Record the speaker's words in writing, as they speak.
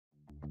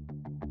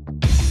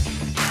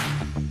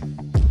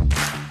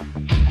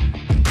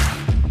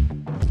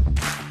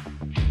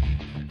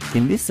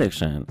In this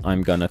section,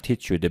 I'm gonna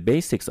teach you the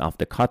basics of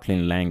the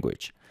Kotlin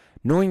language.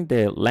 Knowing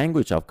the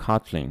language of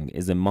Kotlin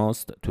is a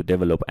must to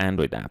develop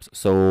Android apps.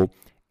 So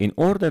in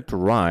order to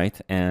write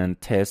and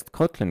test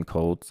Kotlin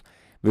codes,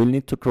 we'll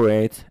need to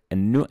create a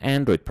new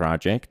Android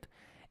project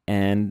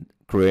and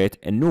create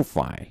a new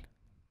file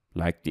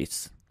like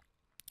this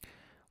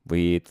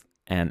with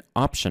an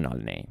optional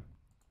name.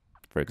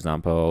 For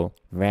example,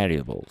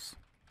 variables.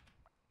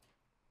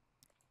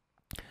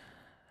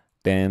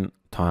 Then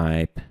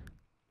type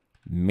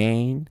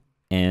main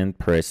and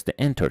press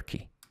the enter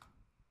key.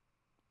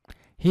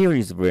 Here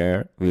is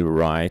where we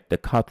write the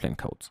Kotlin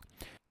codes.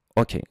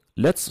 Okay,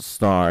 let's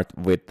start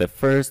with the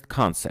first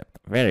concept,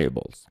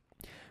 variables.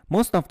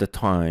 Most of the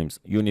times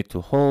you need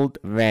to hold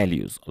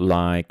values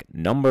like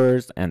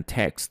numbers and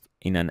text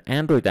in an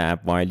Android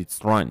app while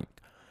it's running.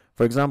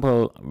 For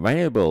example,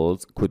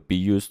 variables could be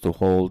used to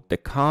hold the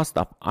cost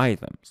of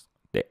items,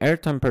 the air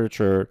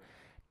temperature,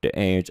 the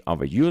age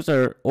of a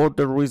user, or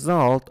the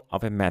result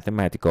of a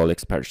mathematical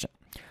expression.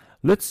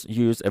 Let's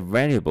use a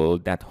variable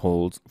that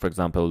holds, for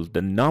example,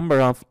 the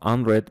number of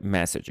unread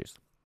messages.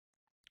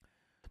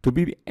 To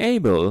be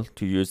able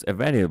to use a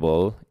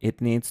variable, it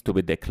needs to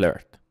be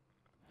declared.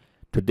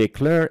 To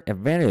declare a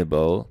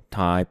variable,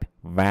 type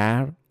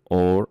var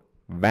or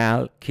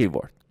val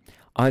keyword.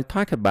 I'll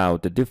talk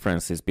about the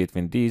differences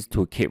between these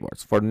two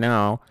keywords. For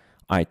now,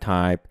 I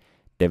type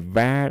the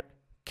var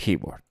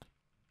keyword.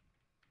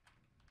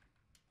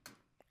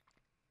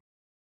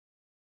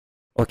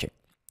 Okay.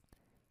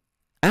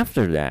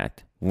 After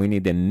that, we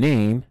need a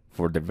name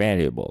for the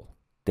variable.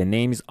 The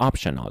name is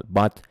optional,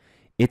 but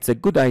it's a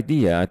good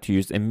idea to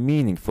use a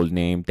meaningful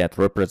name that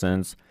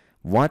represents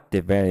what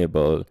the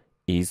variable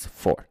is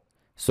for.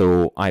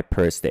 So I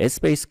press the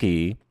space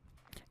key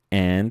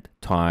and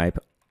type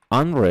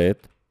unread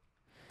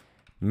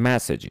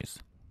messages.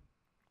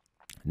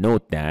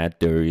 Note that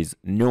there is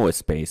no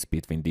space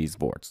between these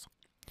words.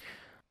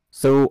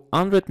 So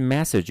unread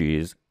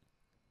messages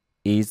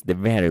is the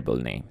variable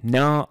name.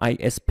 Now I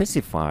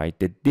specify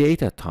the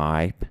data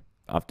type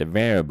of the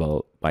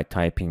variable by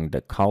typing the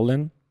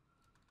colon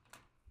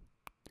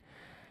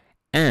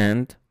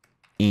and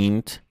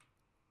int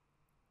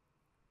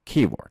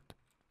keyword.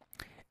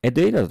 A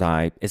data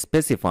type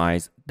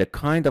specifies the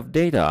kind of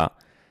data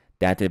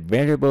that a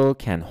variable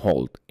can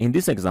hold. In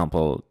this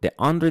example, the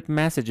unread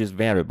messages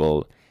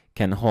variable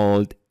can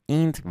hold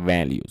int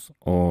values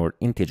or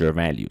integer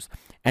values.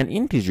 An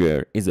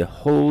integer is a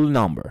whole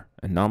number.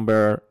 A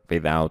number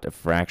without a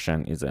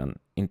fraction is an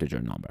integer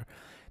number.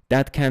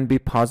 That can be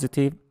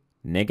positive,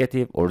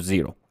 negative, or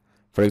 0.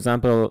 For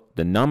example,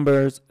 the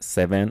numbers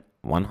 7,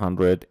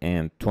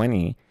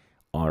 120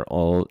 are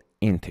all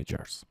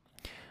integers.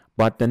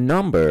 But the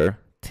number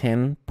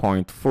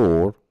 10.4,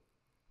 for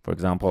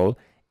example,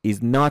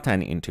 is not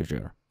an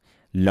integer.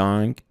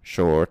 Long,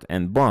 short,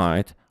 and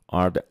byte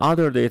are the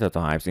other data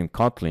types in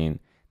Kotlin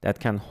that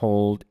can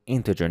hold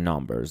integer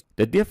numbers.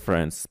 The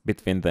difference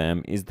between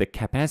them is the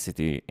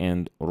capacity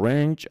and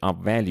range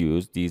of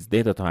values these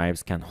data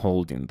types can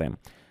hold in them.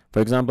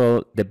 For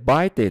example, the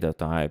byte data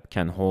type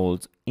can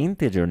hold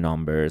integer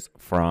numbers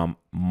from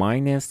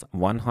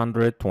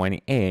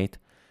 -128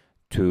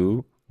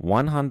 to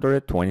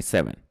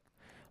 127,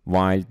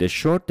 while the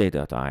short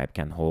data type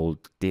can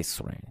hold this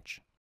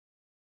range.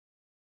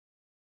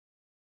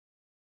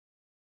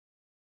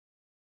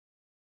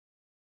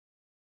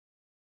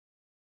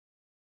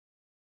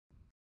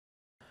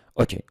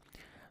 Okay,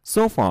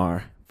 so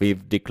far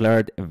we've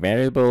declared a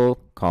variable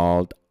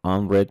called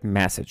unread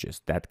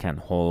messages that can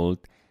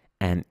hold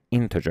an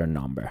integer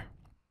number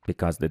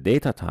because the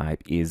data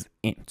type is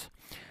int.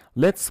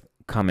 Let's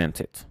comment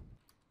it.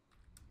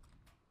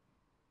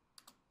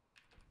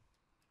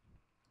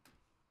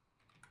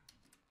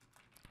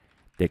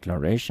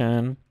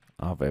 Declaration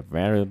of a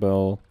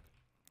variable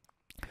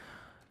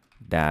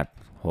that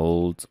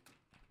holds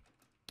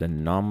the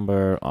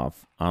number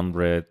of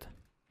unread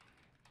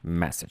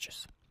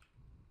messages.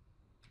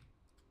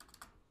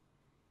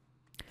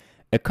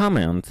 A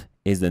comment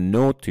is a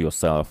note to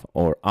yourself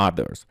or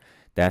others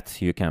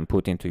that you can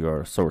put into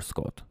your source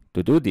code.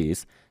 To do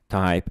this,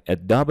 type a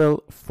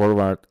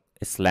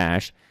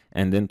 //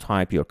 and then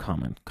type your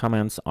comment.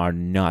 Comments are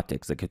not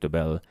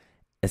executable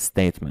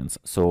statements,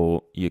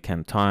 so you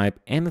can type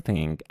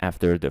anything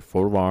after the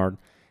 //.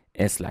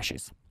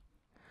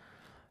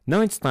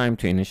 Now it's time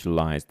to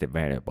initialize the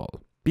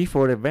variable.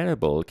 Before a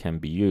variable can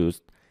be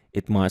used,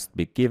 it must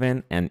be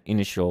given an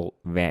initial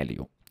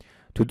value.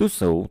 To do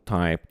so,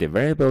 type the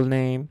variable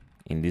name.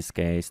 In this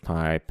case,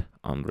 type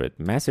unread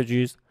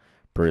messages,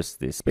 press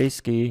the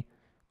space key,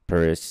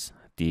 press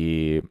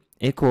the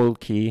equal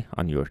key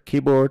on your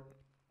keyboard,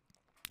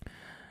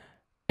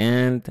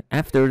 and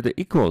after the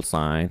equal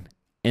sign,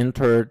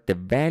 enter the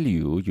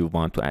value you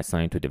want to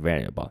assign to the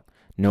variable.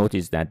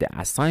 Notice that the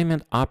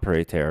assignment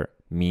operator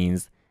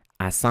means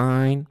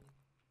assign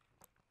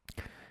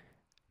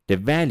the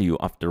value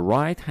of the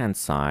right-hand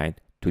side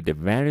to the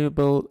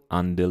variable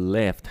on the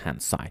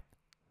left-hand side.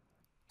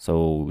 So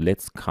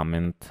let's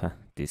comment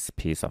this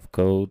piece of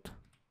code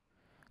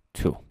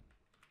too.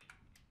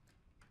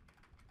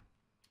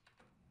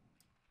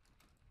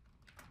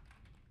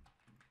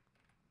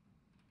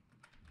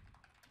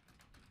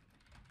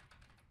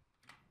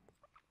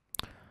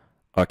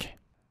 Okay.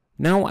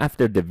 Now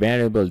after the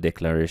variable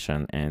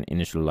declaration and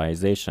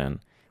initialization,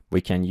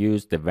 we can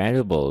use the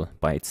variable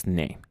by its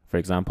name. For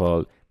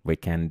example, we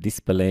can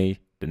display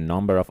the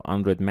number of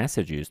Android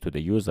messages to the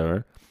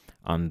user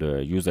on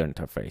the user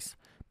interface.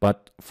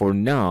 But for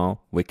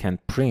now, we can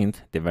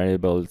print the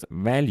variable's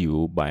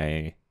value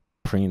by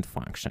print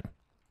function.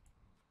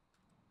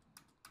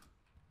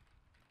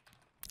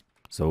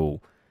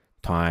 So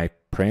type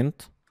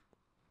print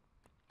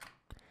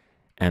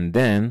and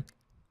then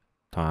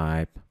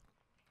type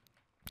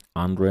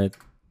Android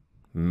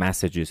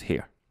messages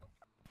here.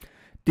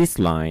 This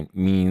line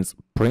means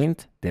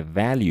print the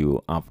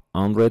value of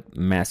Android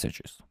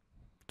messages.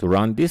 To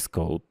run this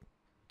code,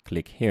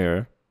 click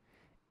here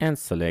and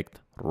select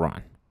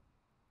run.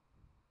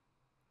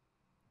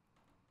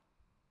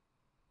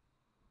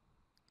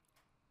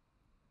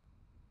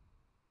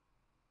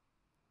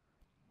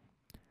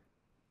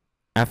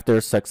 After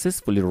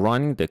successfully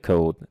running the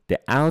code, the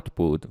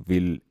output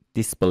will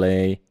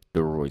display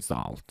the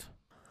result.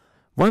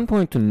 One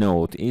point to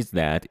note is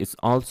that it's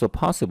also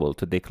possible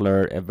to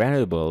declare a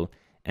variable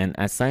and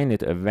assign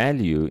it a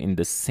value in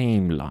the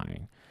same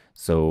line.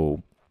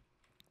 So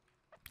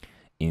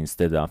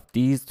instead of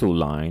these two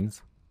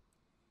lines,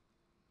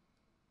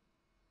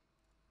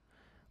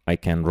 I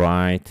can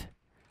write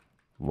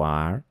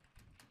var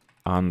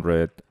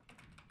Android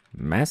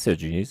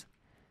messages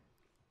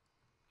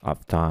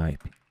of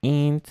type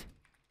int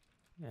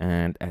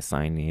and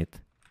assign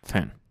it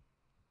 10.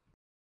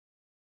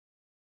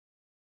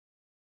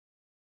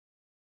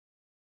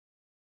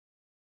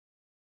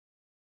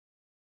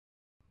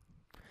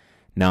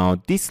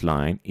 Now this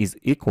line is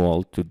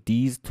equal to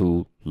these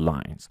two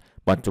lines,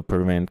 but to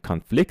prevent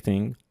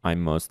conflicting, I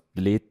must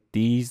delete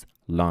these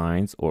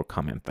lines or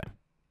comment them.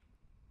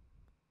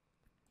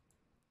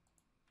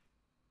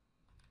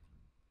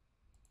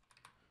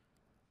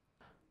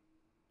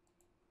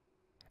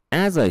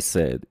 As I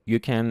said,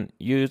 you can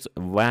use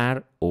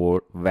var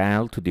or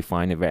val to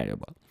define a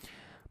variable.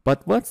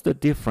 But what's the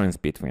difference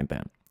between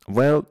them?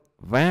 Well,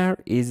 var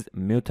is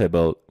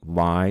mutable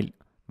while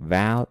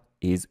val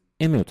is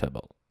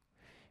immutable.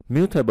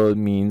 Mutable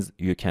means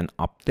you can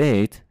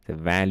update the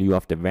value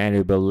of the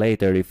variable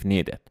later if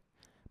needed.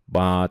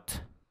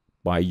 But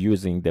by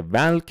using the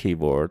val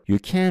keyword, you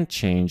can't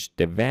change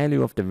the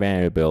value of the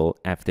variable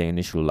after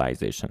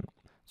initialization.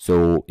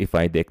 So if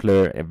I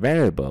declare a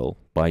variable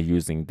by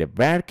using the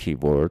var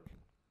keyword,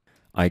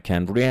 I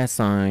can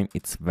reassign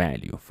its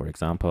value. For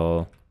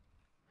example,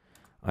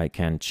 I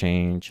can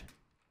change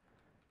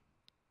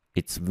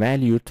its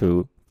value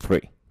to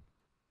 3.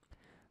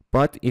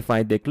 But if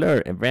I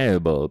declare a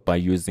variable by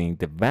using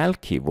the val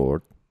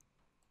keyword,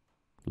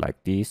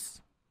 like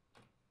this,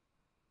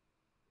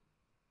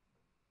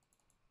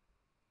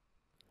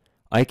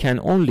 I can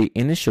only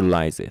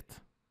initialize it.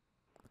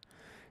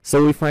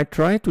 So if I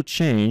try to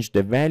change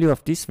the value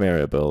of this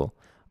variable,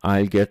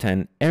 I'll get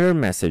an error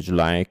message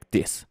like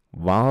this: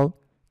 val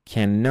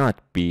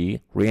cannot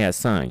be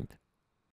reassigned.